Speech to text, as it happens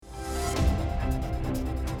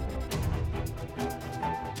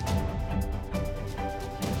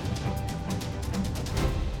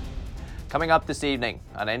Coming up this evening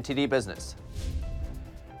on NTD Business.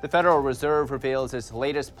 The Federal Reserve reveals its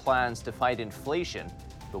latest plans to fight inflation,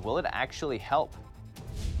 but will it actually help?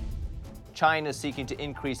 China is seeking to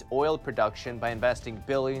increase oil production by investing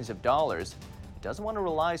billions of dollars. It doesn't want to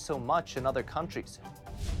rely so much on other countries.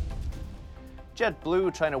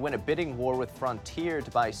 JetBlue trying to win a bidding war with Frontier to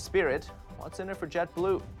buy Spirit. What's in it for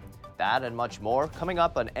JetBlue? That and much more coming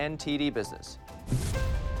up on NTD Business.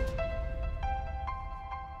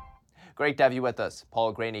 Great to have you with us.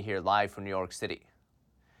 Paul Graney here, live from New York City.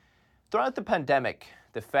 Throughout the pandemic,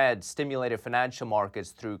 the Fed stimulated financial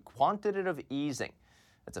markets through quantitative easing.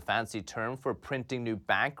 That's a fancy term for printing new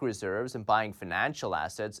bank reserves and buying financial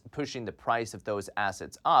assets, pushing the price of those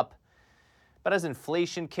assets up. But as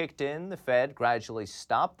inflation kicked in, the Fed gradually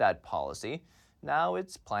stopped that policy. Now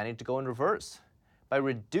it's planning to go in reverse by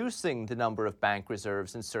reducing the number of bank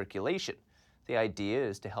reserves in circulation. The idea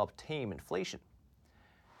is to help tame inflation.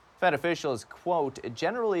 Fed officials, quote,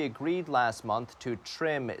 generally agreed last month to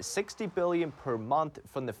trim $60 billion per month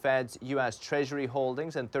from the Fed's U.S. Treasury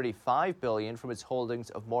holdings and $35 billion from its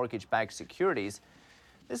holdings of mortgage-backed securities.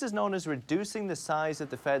 This is known as reducing the size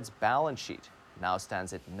of the Fed's balance sheet. It now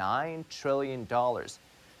stands at $9 trillion.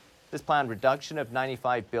 This planned reduction of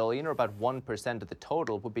 $95 billion, or about 1% of the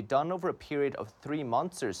total, would be done over a period of 3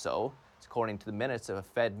 months or so, according to the minutes of a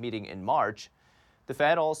Fed meeting in March. The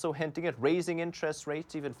Fed also hinting at raising interest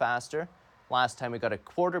rates even faster. Last time we got a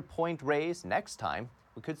quarter-point raise. Next time,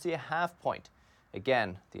 we could see a half-point.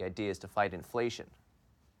 Again, the idea is to fight inflation.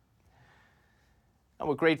 And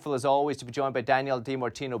we're grateful, as always, to be joined by Danielle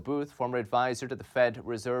DiMartino Booth, former advisor to the Fed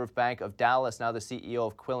Reserve Bank of Dallas, now the CEO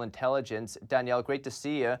of Quill Intelligence. Danielle, great to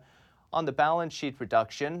see you. On the balance sheet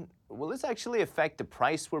reduction, will this actually affect the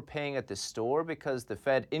price we're paying at the store, because the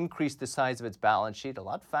Fed increased the size of its balance sheet a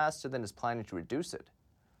lot faster than it's planning to reduce it?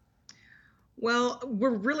 Well,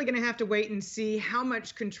 we're really going to have to wait and see how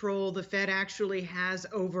much control the Fed actually has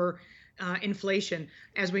over inflation.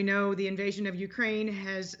 As we know, the invasion of Ukraine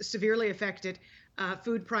has severely affected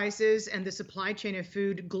food prices and the supply chain of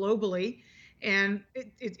food globally, and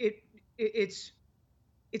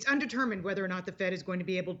it's undetermined whether or not the Fed is going to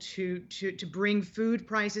be able to bring food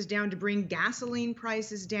prices down, to bring gasoline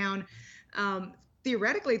prices down.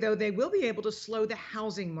 Theoretically, though, they will be able to slow the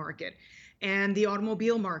housing market and the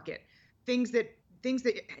automobile market, things that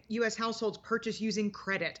U.S. households purchase using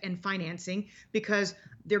credit and financing, because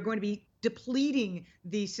they're going to be depleting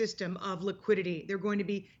the system of liquidity. They're going to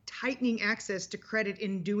be tightening access to credit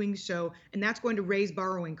in doing so, and that's going to raise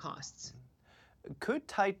borrowing costs. Could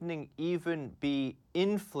tightening even be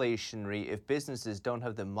inflationary if businesses don't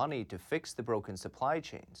have the money to fix the broken supply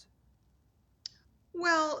chains?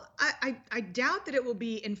 Well, I doubt that it will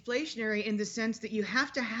be inflationary in the sense that you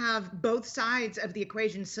have to have both sides of the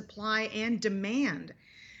equation, supply and demand.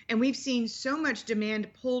 And we've seen so much demand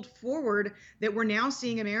pulled forward that we're now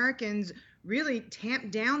seeing Americans really tamp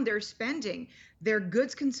down their spending. Their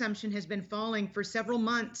goods consumption has been falling for several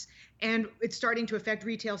months, and it's starting to affect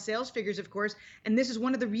retail sales figures, of course. And this is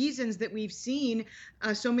one of the reasons that we've seen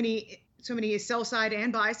so many sell-side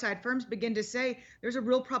and buy-side firms begin to say there's a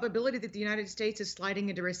real probability that the United States is sliding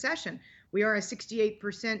into recession. We are a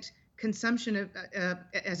 68% consumption of,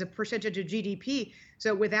 as a percentage of GDP.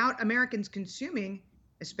 So without Americans consuming,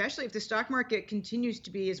 especially if the stock market continues to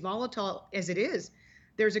be as volatile as it is,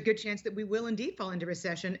 there's a good chance that we will indeed fall into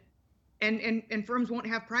recession, and firms won't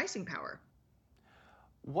have pricing power.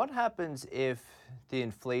 What happens if the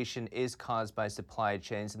inflation is caused by supply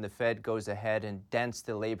chains and the Fed goes ahead and dents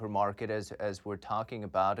the labor market, as we're talking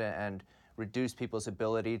about, and reduce people's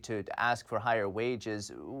ability to ask for higher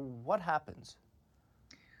wages? What happens?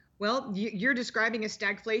 Well, you're describing a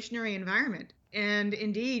stagflationary environment. And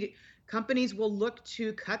indeed, companies will look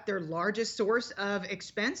to cut their largest source of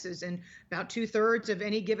expenses. And about 2/3 of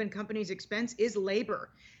any given company's expense is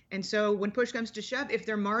labor. And so when push comes to shove, if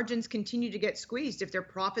their margins continue to get squeezed, if their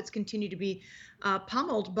profits continue to be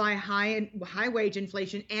pummeled by high wage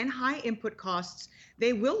inflation and high input costs,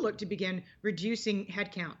 they will look to begin reducing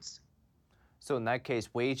headcounts. So in that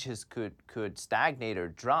case, wages could stagnate or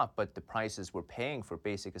drop, but the prices we're paying for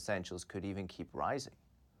basic essentials could even keep rising.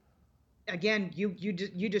 Again,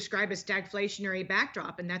 you describe a stagflationary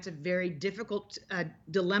backdrop, and that's a very difficult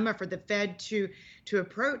dilemma for the Fed to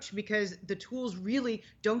approach, because the tools really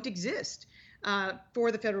don't exist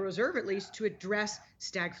for the Federal Reserve, at least, to address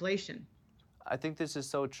stagflation. I think this is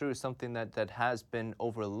so true, something that has been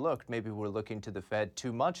overlooked. Maybe we're looking to the Fed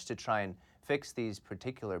too much to try and fix these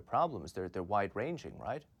particular problems. They're wide-ranging,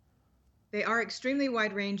 right? They are extremely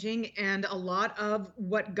wide ranging, and a lot of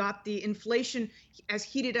what got the inflation as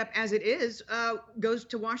heated up as it is goes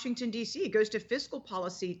to Washington, D.C., goes to fiscal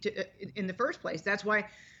policy in the first place. That's why,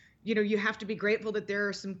 you have to be grateful that there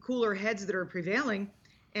are some cooler heads that are prevailing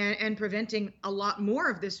and preventing a lot more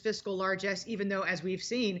of this fiscal largesse, even though, as we've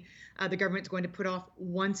seen, the government's going to put off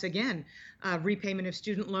once again repayment of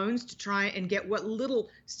student loans to try and get what little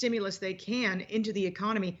stimulus they can into the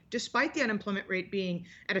economy, despite the unemployment rate being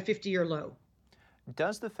at a 50-year low.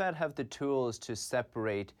 Does the Fed have the tools to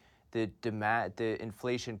separate the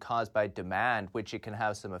inflation caused by demand, which it can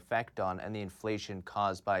have some effect on, and the inflation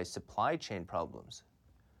caused by supply chain problems?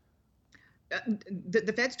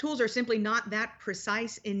 The Fed's tools are simply not that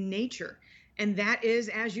precise in nature. And that is,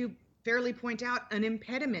 as you fairly point out, an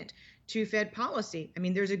impediment to Fed policy. I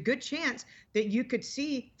mean, there's a good chance that you could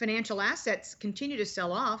see financial assets continue to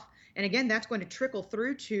sell off. And again, that's going to trickle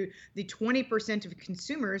through to the 20% of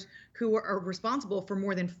consumers who are responsible for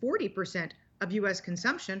more than 40% of U.S.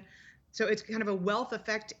 consumption. So it's kind of a wealth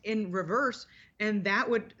effect in reverse, and that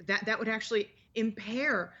would actually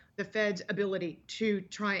impair the Fed's ability to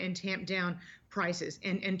try and tamp down prices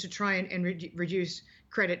and to try and reduce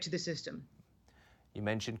credit to the system. You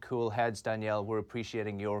mentioned cool heads, Danielle. We're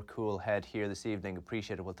appreciating your cool head here this evening.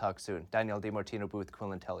 Appreciate it. We'll talk soon. Danielle DiMartino Booth,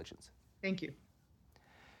 Quill Intelligence. Thank you.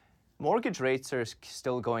 Mortgage rates are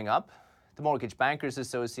still going up. The Mortgage Bankers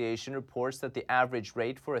Association reports that the average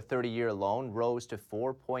rate for a 30-year loan rose to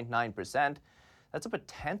 4.9%. That's up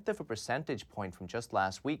 1/10 of a percentage point from just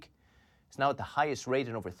last week. It's now at the highest rate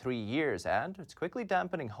in over 3 years, and it's quickly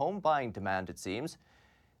dampening home buying demand, it seems.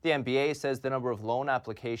 The MBA says the number of loan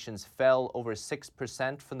applications fell over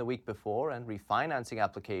 6% from the week before, and refinancing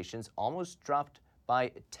applications almost dropped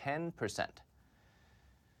by 10%.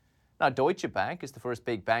 Now, Deutsche Bank is the first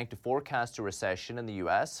big bank to forecast a recession in the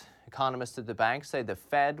U.S. Economists at the bank say the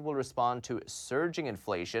Fed will respond to surging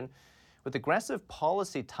inflation with aggressive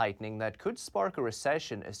policy tightening that could spark a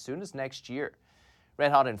recession as soon as next year.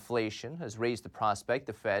 Red-hot inflation has raised the prospect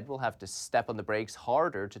the Fed will have to step on the brakes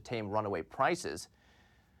harder to tame runaway prices.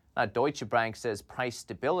 Now, Deutsche Bank says price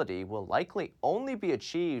stability will likely only be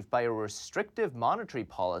achieved by a restrictive monetary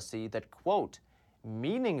policy that, quote,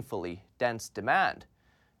 meaningfully dents demand.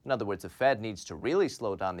 In other words, the Fed needs to really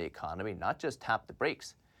slow down the economy, not just tap the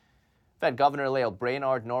brakes. Fed Governor Lael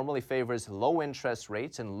Brainard normally favors low interest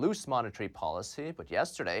rates and loose monetary policy, but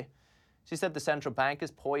yesterday, she said the central bank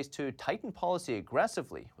is poised to tighten policy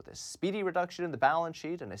aggressively with a speedy reduction in the balance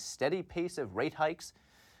sheet and a steady pace of rate hikes.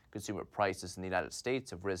 Consumer prices in the United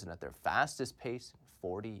States have risen at their fastest pace in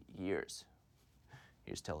 40 years.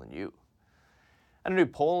 Here's telling you. And a new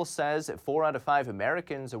poll says 4 out of 5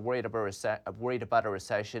 Americans are worried about a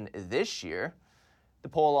recession this year. The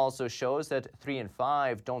poll also shows that 3 in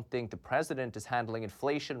 5 don't think the president is handling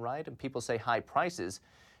inflation right, and people say high prices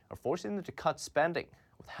are forcing them to cut spending,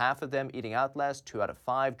 with half of them eating out less, 2 out of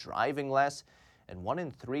 5 driving less, and 1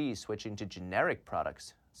 in 3 switching to generic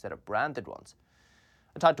products instead of branded ones.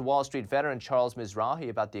 I talked to Wall Street veteran Charles Mizrahi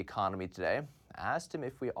about the economy today. I asked him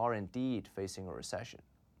if we are indeed facing a recession.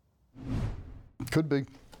 Could be.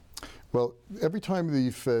 Well, every time the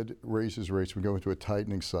Fed raises rates, we go into a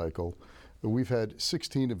tightening cycle. We've had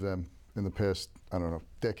 16 of them in the past,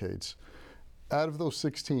 decades. Out of those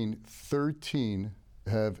 16, 13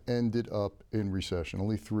 have ended up in recession.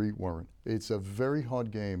 Only 3 weren't. It's a very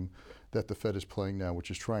hard game that the Fed is playing now,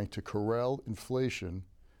 which is trying to corral inflation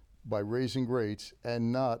by raising rates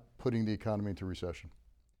and not putting the economy into recession.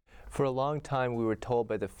 For a long time, we were told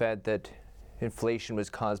by the Fed that inflation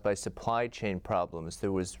was caused by supply chain problems.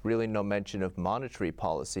 There was really no mention of monetary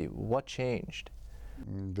policy. What changed?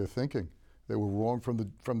 They're thinking. They were wrong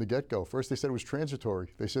from the get-go. First, they said it was transitory.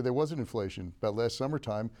 They said there wasn't inflation. About last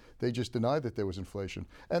summertime, they just denied that there was inflation.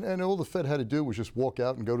 And all the Fed had to do was just walk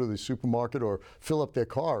out and go to the supermarket or fill up their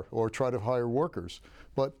car or try to hire workers.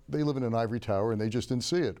 But they live in an ivory tower and they just didn't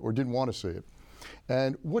see it or didn't want to see it.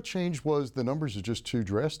 And what changed was the numbers are just too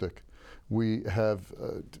drastic. We have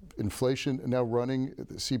inflation now running,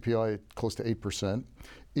 the CPI close to 8%.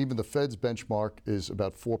 Even the Fed's benchmark is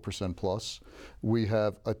about 4% plus. We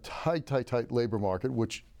have a tight labor market,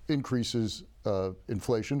 which increases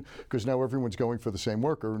inflation because now everyone's going for the same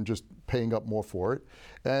worker and just paying up more for it.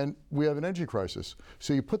 And we have an energy crisis.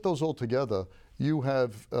 So you put those all together, you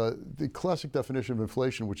have the classic definition of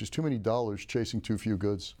inflation, which is too many dollars chasing too few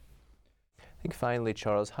goods. I think finally,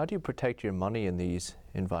 Charles, how do you protect your money in these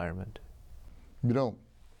environment? You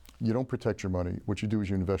don't protect your money. What you do is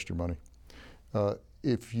you invest your money.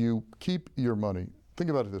 If you keep your money, think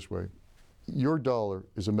about it this way. Your dollar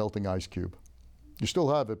is a melting ice cube. You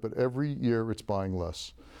still have it, but every year it's buying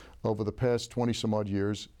less. over the past 20 some odd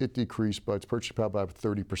years, it decreased by its purchasing power by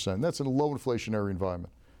 30%. That's in a low inflationary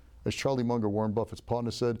environment. As Charlie Munger, Warren Buffett's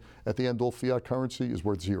partner, said, at the end, all fiat currency is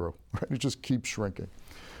worth zero. Right? It just keeps shrinking.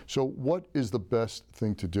 So what is the best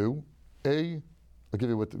thing to do? I'll give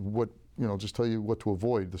you just tell you what to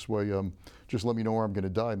avoid. This way, just let me know where I'm going to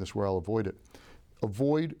die, and this is where I'll avoid it.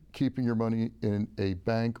 Avoid keeping your money in a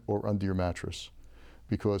bank or under your mattress.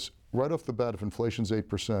 Because right off the bat, if inflation's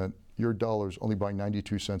 8%, your dollar's only buying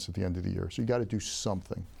 92 cents at the end of the year. So you got to do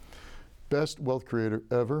something. Best wealth creator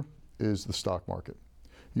ever is the stock market.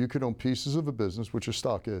 You could own pieces of a business, which a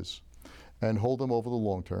stock is, and hold them over the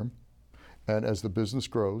long term. And as the business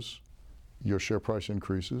grows, your share price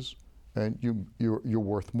increases, and you're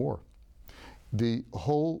worth more. The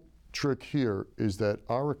whole trick here is that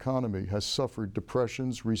our economy has suffered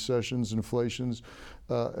depressions, recessions, inflations,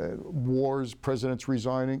 wars, presidents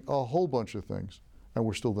resigning, a whole bunch of things. And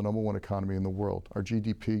we're still the #1 economy in the world. Our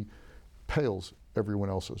GDP pales everyone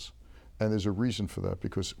else's. And there's a reason for that,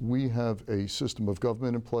 because we have a system of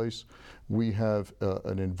government in place. We have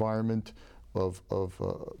an environment of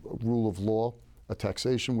rule of law, a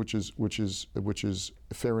taxation which is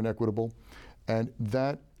fair and equitable, and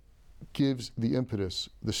that gives the impetus,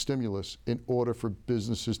 the stimulus, in order for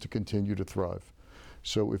businesses to continue to thrive.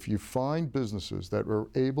 So if you find businesses that are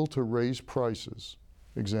able to raise prices,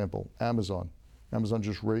 example, Amazon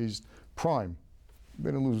just raised Prime. They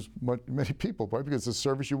didn't lose many people, right? Because it's a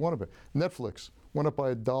service you want to pay. Netflix went up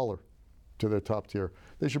by $1 to their top tier.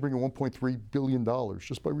 They should bring in $1.3 billion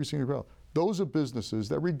just by reaching the ground. Those are businesses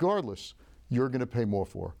that, regardless, you're going to pay more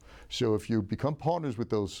for. So if you become partners with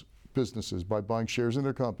those businesses by buying shares in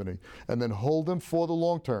their company and then hold them for the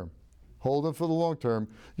long term,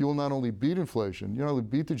 you will not only beat inflation, you not only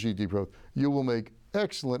beat the GDP growth, you will make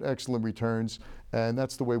excellent returns, and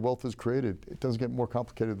that's the way wealth is created. It doesn't get more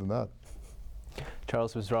complicated than that.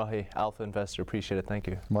 Charles Mizrahi, Alpha Investor, appreciate it. Thank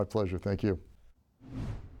you. My pleasure. Thank you.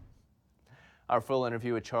 Our full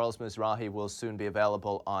interview with Charles Mizrahi will soon be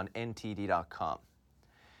available on ntd.com.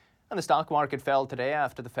 And the stock market fell today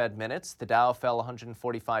after the Fed minutes. The Dow fell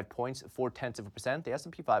 145 points, 0.4%. The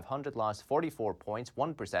S&P 500 lost 44 points,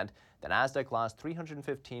 1%. The Nasdaq lost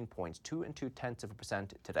 315 points,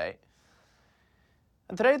 2.2% today.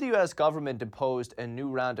 And today, the U.S. government imposed a new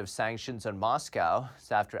round of sanctions on Moscow.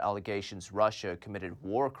 It's after allegations Russia committed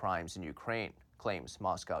war crimes in Ukraine, claims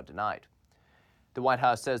Moscow denied. The White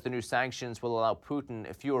House says the new sanctions will allow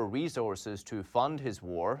Putin fewer resources to fund his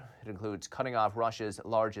war. It includes cutting off Russia's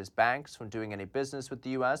largest banks from doing any business with the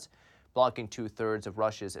U.S., blocking 2/3 of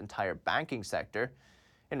Russia's entire banking sector.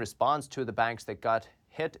 In response to the banks that got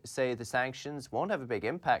hit, say the sanctions won't have a big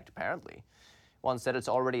impact, apparently. One said it's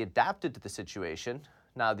already adapted to the situation.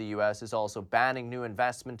 Now the U.S. is also banning new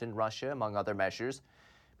investment in Russia, among other measures.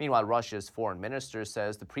 Meanwhile, Russia's foreign minister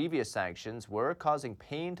says the previous sanctions were causing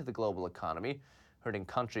pain to the global economy, hurting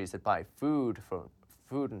countries that buy food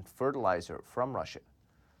and fertilizer from Russia.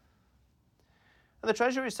 And the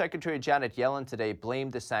Treasury Secretary Janet Yellen today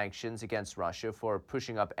blamed the sanctions against Russia for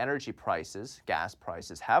pushing up energy prices. Gas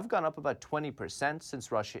prices have gone up about 20%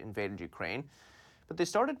 since Russia invaded Ukraine, but they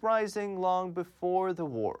started rising long before the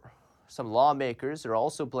war. Some lawmakers are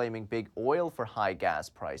also blaming big oil for high gas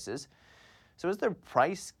prices. So is there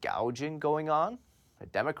price gouging going on? A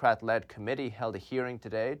Democrat-led committee held a hearing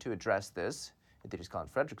today to address this. NTD's Colin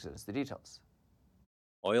Fredrickson has the details.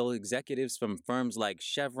 Oil executives from firms like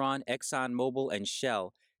Chevron, ExxonMobil, and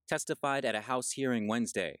Shell testified at a House hearing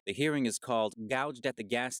Wednesday. The hearing is called Gouged at the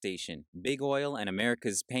Gas Station, Big Oil and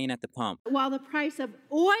America's Pain at the Pump. While the price of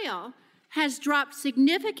oil has dropped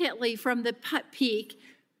significantly from the peak,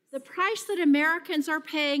 the price that Americans are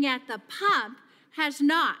paying at the pump has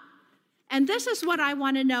not. And this is what I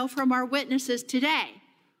want to know from our witnesses today.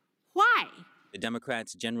 Why? The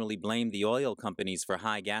Democrats generally blame the oil companies for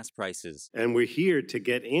high gas prices. And we're here to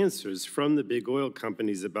get answers from the big oil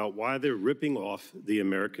companies about why they're ripping off the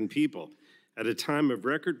American people at a time of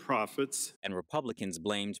record profits. And Republicans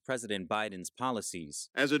blamed President Biden's policies.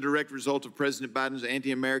 As a direct result of President Biden's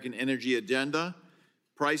anti-American energy agenda,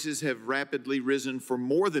 prices have rapidly risen for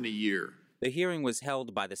more than a year. The hearing was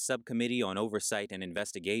held by the Subcommittee on Oversight and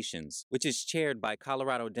Investigations, which is chaired by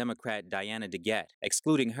Colorado Democrat Diana DeGette.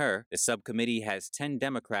 Excluding her, the subcommittee has 10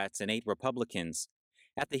 Democrats and 8 Republicans.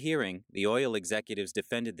 At the hearing, the oil executives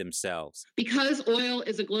defended themselves. Because oil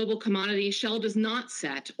is a global commodity, Shell does not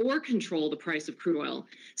set or control the price of crude oil.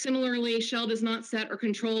 Similarly, Shell does not set or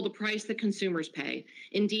control the price that consumers pay.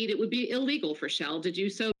 Indeed, it would be illegal for Shell to do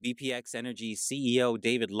so. BPX Energy's CEO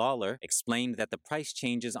David Lawler explained that the price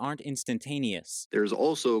changes aren't instantaneous. There's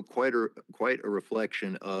also quite a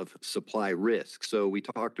reflection of supply risk. So we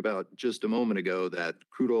talked about just a moment ago that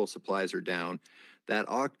crude oil supplies are down. That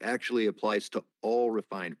actually applies to all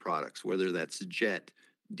refined products, whether that's jet,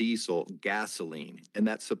 diesel, gasoline, and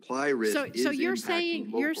that supply risk. So you're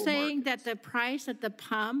saying that the price at the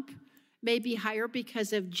pump may be higher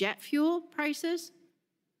because of jet fuel prices?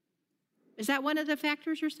 Is that one of the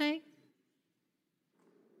factors you're saying?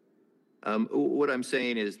 What I'm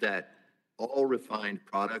saying is that all refined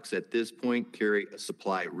products at this point carry a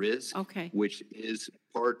supply risk, which is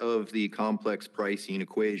part of the complex pricing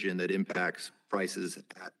equation that impacts prices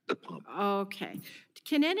at the pump. Okay.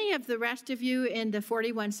 Can any of the rest of you, in the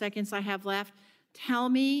 41 seconds I have left, tell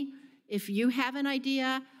me if you have an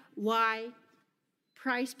idea why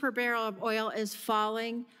price per barrel of oil is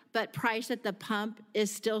falling, but price at the pump is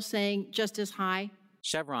still staying just as high?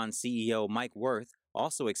 Chevron CEO Mike Wirth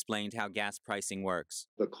also explained how gas pricing works.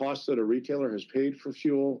 The cost that a retailer has paid for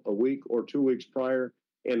fuel a week or 2 weeks prior,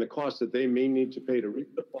 and the cost that they may need to pay to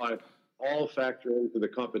resupply, all factor into the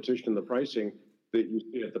competition, the pricing that you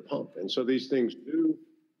see at the pump. And so these things do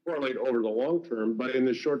correlate over the long term, but in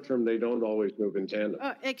the short term, they don't always move in tandem.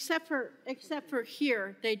 Except for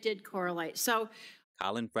here, they did correlate. So,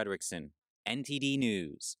 Colin Fredrickson, NTD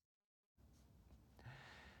News.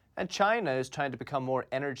 And China is trying to become more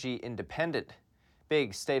energy independent.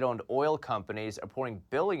 Big state-owned oil companies are pouring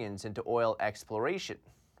billions into oil exploration.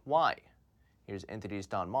 Why? Here's NTD's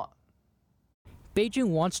Don Mott. Beijing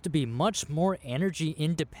wants to be much more energy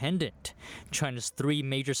independent. China's 3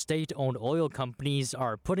 major state-owned oil companies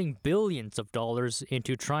are putting billions of dollars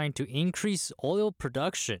into trying to increase oil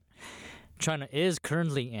production. China is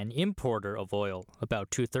currently an importer of oil. About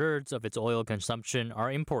 2/3 of its oil consumption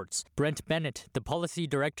are imports. Brent Bennett, the policy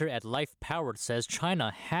director at Life Power, says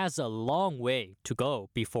China has a long way to go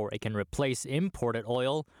before it can replace imported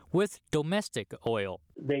oil with domestic oil.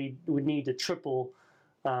 They would need to triple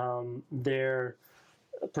their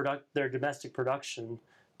domestic production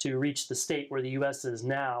to reach the state where the U.S. is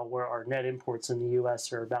now, where our net imports in the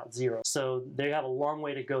U.S. are about zero. So they have a long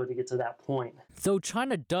way to go to get to that point. Though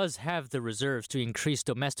China does have the reserves to increase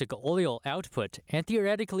domestic oil output and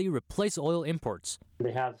theoretically replace oil imports.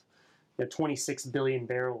 They have 26 billion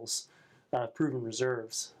barrels proven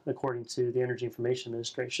reserves, according to the Energy Information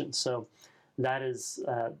Administration. So that's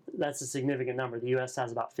a significant number. The U.S.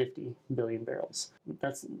 has about 50 billion barrels.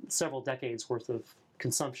 That's several decades worth of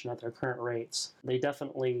consumption at their current rates. They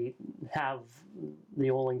definitely have the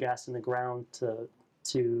oil and gas in the ground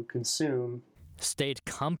to consume. State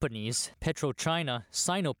companies, PetroChina,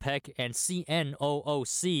 Sinopec, and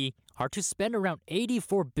CNOOC, are to spend around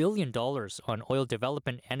 $84 billion on oil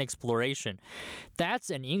development and exploration. That's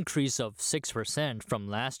an increase of 6% from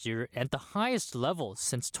last year and the highest level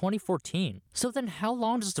since 2014. So then how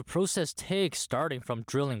long does the process take, starting from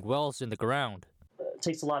drilling wells in the ground? It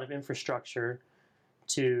takes a lot of infrastructure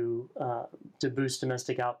to boost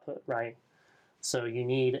domestic output, right? So you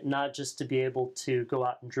need not just to be able to go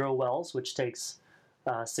out and drill wells, which takes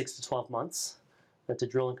 6 to 12 months to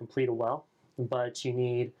drill and complete a well, but you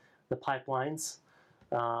need the pipelines,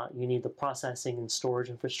 you need the processing and storage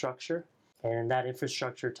infrastructure, and that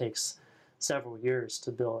infrastructure takes several years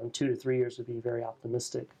to build, and 2 to 3 years would be very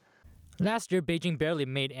optimistic. Last year, Beijing barely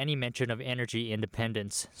made any mention of energy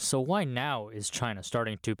independence. So why now is China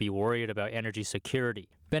starting to be worried about energy security?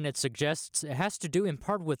 Bennett suggests it has to do in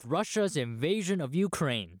part with Russia's invasion of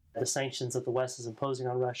Ukraine. The sanctions that the West is imposing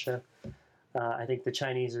on Russia, I think the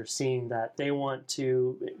Chinese are seeing that they want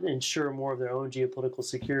to ensure more of their own geopolitical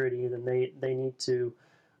security, then they need to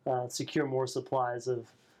secure more supplies of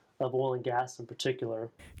oil and gas in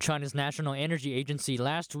particular. China's National Energy Agency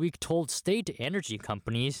last week told state energy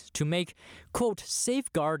companies to make, quote,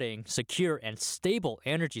 safeguarding secure and stable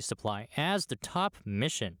energy supply as the top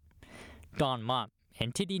mission. Don Mott,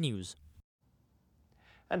 NTD News.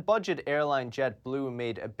 And budget airline JetBlue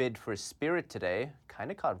made a bid for Spirit today.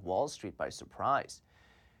 Kind of caught Wall Street by surprise.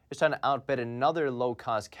 It's trying to outbid another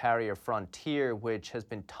low-cost carrier, Frontier, which has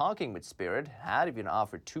been talking with Spirit, had even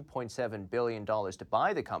offered $2.7 billion to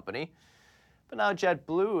buy the company. But now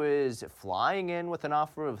JetBlue is flying in with an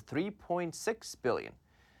offer of $3.6 billion.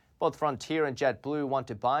 Both Frontier and JetBlue want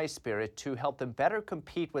to buy Spirit to help them better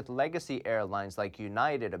compete with legacy airlines like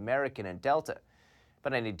United, American, and Delta.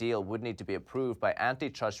 But any deal would need to be approved by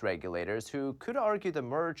antitrust regulators who could argue the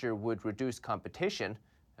merger would reduce competition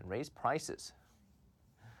and raise prices.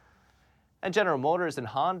 And General Motors and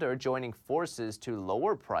Honda are joining forces to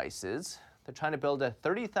lower prices. They're trying to build a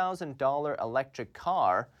 $30,000 electric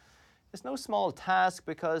car. It's no small task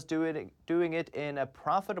because doing it in a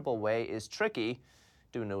profitable way is tricky,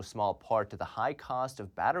 due no small part to the high cost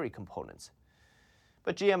of battery components.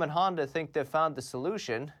 But GM and Honda think they've found the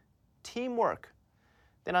solution: teamwork.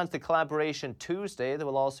 They announced the collaboration Tuesday that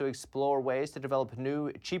will also explore ways to develop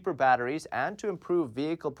new, cheaper batteries and to improve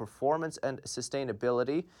vehicle performance and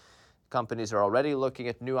sustainability. Companies are already looking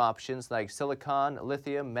at new options like silicon,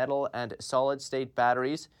 lithium, metal, and solid-state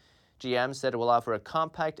batteries. GM said it will offer a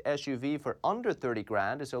compact SUV for under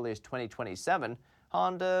 $30,000 as early as 2027.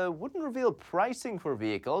 Honda wouldn't reveal pricing for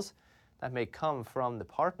vehicles. That may come from the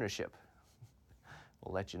partnership.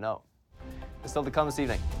 We'll let you know. It's still to come this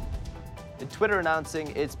evening. Twitter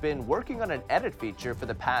announcing it's been working on an edit feature for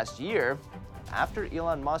the past year after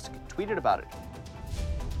Elon Musk tweeted about it.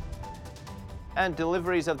 And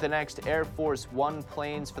deliveries of the next Air Force One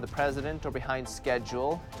planes for the president are behind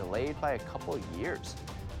schedule, delayed by a couple years.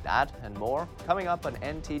 That and more coming up on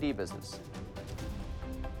NTD Business.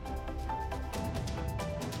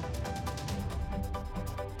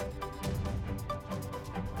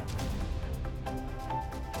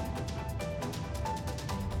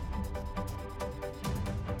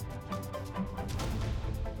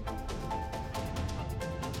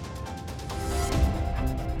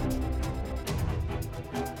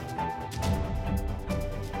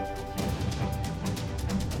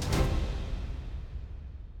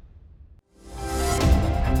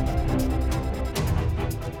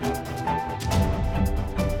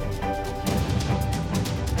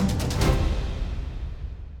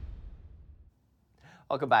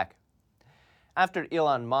 Welcome back. After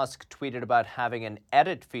Elon Musk tweeted about having an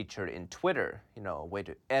edit feature in Twitter, a way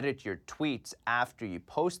to edit your tweets after you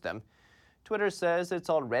post them, Twitter says it's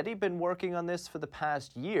already been working on this for the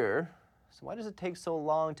past year. So why does it take so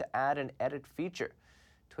long to add an edit feature?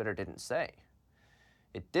 Twitter didn't say.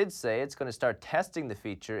 It did say it's going to start testing the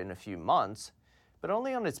feature in a few months, but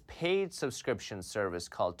only on its paid subscription service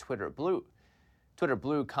called Twitter Blue. Twitter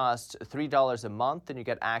Blue costs $3 a month, and you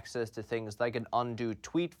get access to things like an undo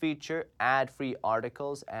tweet feature, ad-free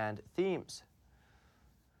articles, and themes.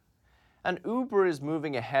 And Uber is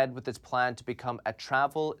moving ahead with its plan to become a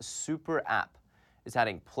travel super app. It's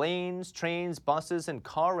adding planes, trains, buses, and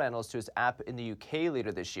car rentals to its app in the UK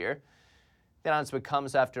later this year. The announcement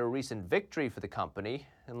comes after a recent victory for the company.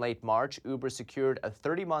 In late March, Uber secured a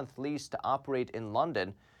 30-month lease to operate in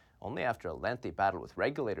London, only after a lengthy battle with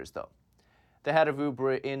regulators, though. The head of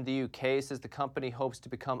Uber in the UK says the company hopes to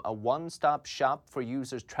become a one-stop shop for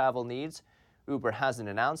users' travel needs. Uber hasn't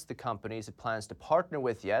announced the companies it plans to partner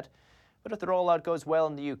with yet, but if the rollout goes well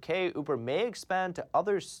in the UK, Uber may expand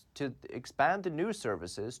the new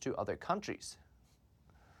services to other countries.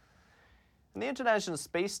 And the International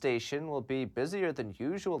Space Station will be busier than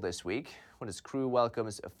usual this week when its crew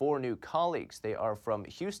welcomes 4 new colleagues. They are from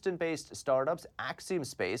Houston-based startups Axiom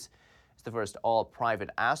Space. It's the first all-private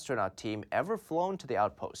astronaut team ever flown to the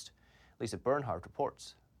outpost. Lisa Bernhardt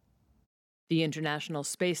reports. The International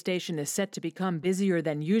Space Station is set to become busier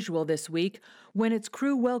than usual this week when its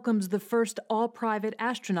crew welcomes the first all-private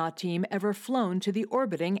astronaut team ever flown to the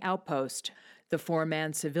orbiting outpost. The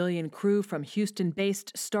 4-man civilian crew from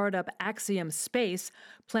Houston-based startup Axiom Space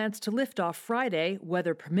plans to lift off Friday,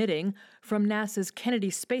 weather permitting, from NASA's Kennedy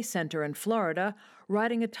Space Center in Florida,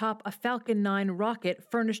 riding atop a Falcon 9 rocket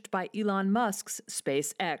furnished by Elon Musk's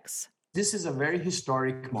SpaceX. This is a very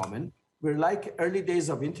historic moment. We're like early days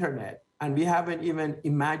of internet, and we haven't even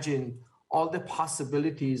imagined all the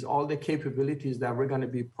possibilities, all the capabilities that we're going to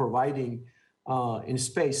be providing in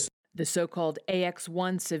space. The so-called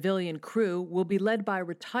AX-1 civilian crew will be led by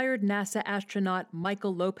retired NASA astronaut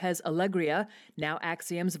Michael Lopez Alegria, now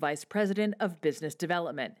Axiom's Vice President of Business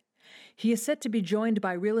Development. He is set to be joined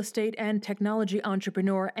by real estate and technology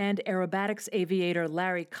entrepreneur and aerobatics aviator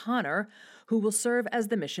Larry Connor, who will serve as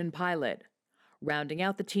the mission pilot. Rounding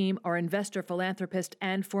out the team are investor philanthropist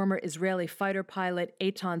and former Israeli fighter pilot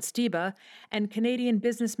Eitan Stiba and Canadian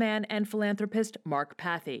businessman and philanthropist Mark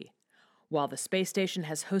Pathy. While the space station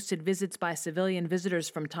has hosted visits by civilian visitors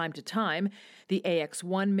from time to time, the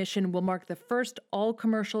AX-1 mission will mark the first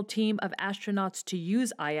all-commercial team of astronauts to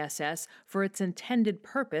use ISS for its intended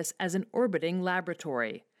purpose as an orbiting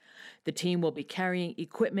laboratory. The team will be carrying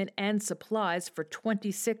equipment and supplies for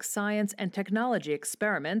 26 science and technology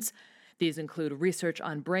experiments. These include research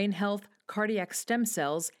on brain health, cardiac stem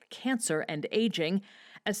cells, cancer and aging,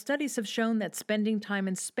 as studies have shown that spending time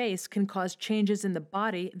in space can cause changes in the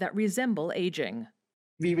body that resemble aging.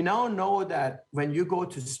 We now know that when you go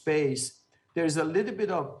to space, there's a little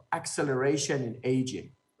bit of acceleration in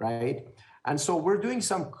aging, right? And so we're doing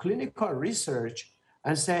some clinical research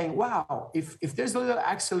and saying, wow, if there's a little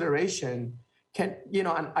acceleration,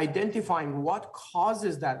 and identifying what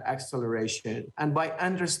causes that acceleration, and by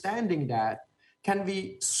understanding that, can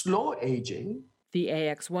we slow aging? The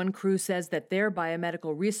AX-1 crew says that their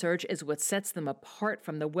biomedical research is what sets them apart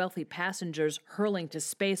from the wealthy passengers hurling to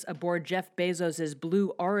space aboard Jeff Bezos'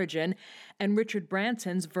 Blue Origin and Richard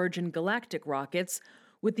Branson's Virgin Galactic rockets,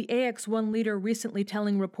 with the AX-1 leader recently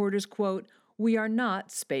telling reporters, quote, "We are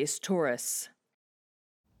not space tourists."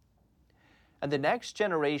 And the next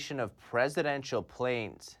generation of presidential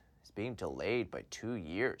planes is being delayed by 2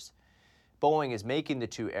 years. Boeing is making the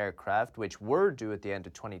two aircraft, which were due at the end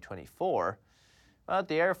of 2024. But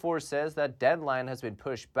the Air Force says that deadline has been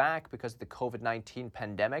pushed back because of the COVID-19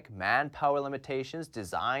 pandemic, manpower limitations,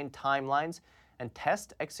 design timelines, and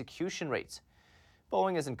test execution rates.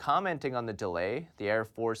 Boeing isn't commenting on the delay. The Air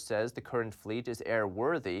Force says the current fleet is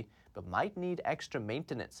airworthy, but might need extra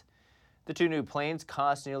maintenance. The two new planes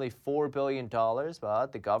cost nearly $4 billion,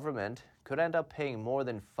 but the government could end up paying more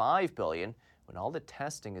than $5 billion when all the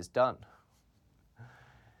testing is done.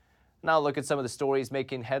 Now look at some of the stories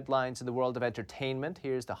making headlines in the world of entertainment.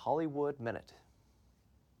 Here's the Hollywood Minute.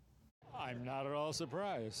 I'm not at all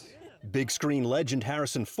surprised. Big screen legend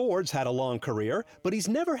Harrison Ford's had a long career, but he's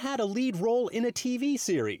never had a lead role in a TV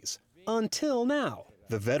series. Until now.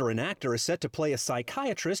 The veteran actor is set to play a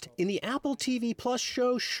psychiatrist in the Apple TV Plus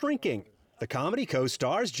show Shrinking. The comedy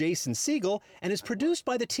co-stars Jason Segel and is produced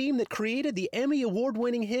by the team that created the Emmy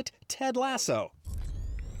Award-winning hit Ted Lasso.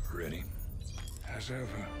 Ready as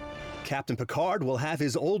ever. Captain Picard will have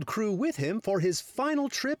his old crew with him for his final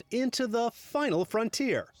trip into the final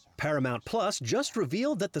frontier. Paramount Plus just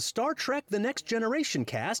revealed that the Star Trek The Next Generation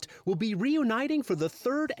cast will be reuniting for the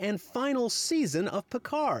third and final season of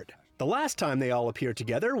Picard. The last time they all appeared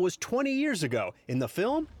together was 20 years ago in the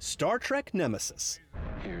film Star Trek Nemesis.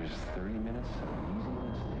 Here's 30 minutes of easy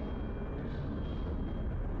listening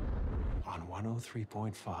on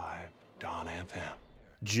 103.5 Dawn FM.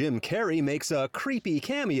 Jim Carrey makes a creepy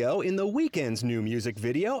cameo in The Weeknd's new music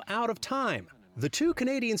video, Out of Time. The two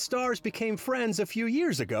Canadian stars became friends a few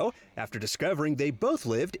years ago after discovering they both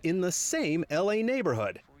lived in the same LA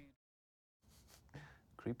neighborhood.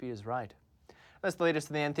 Creepy is right. That's the latest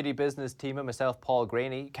in the NTD Business team and myself, Paul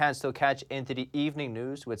Graney. You can still catch NTD Evening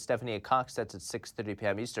News with Stephanie Cox. That's at 6:30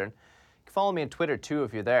 p.m. Eastern. You can follow me on Twitter too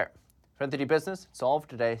if you're there. For NTD Business, it's all for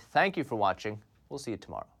today. Thank you for watching. We'll see you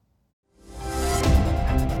tomorrow.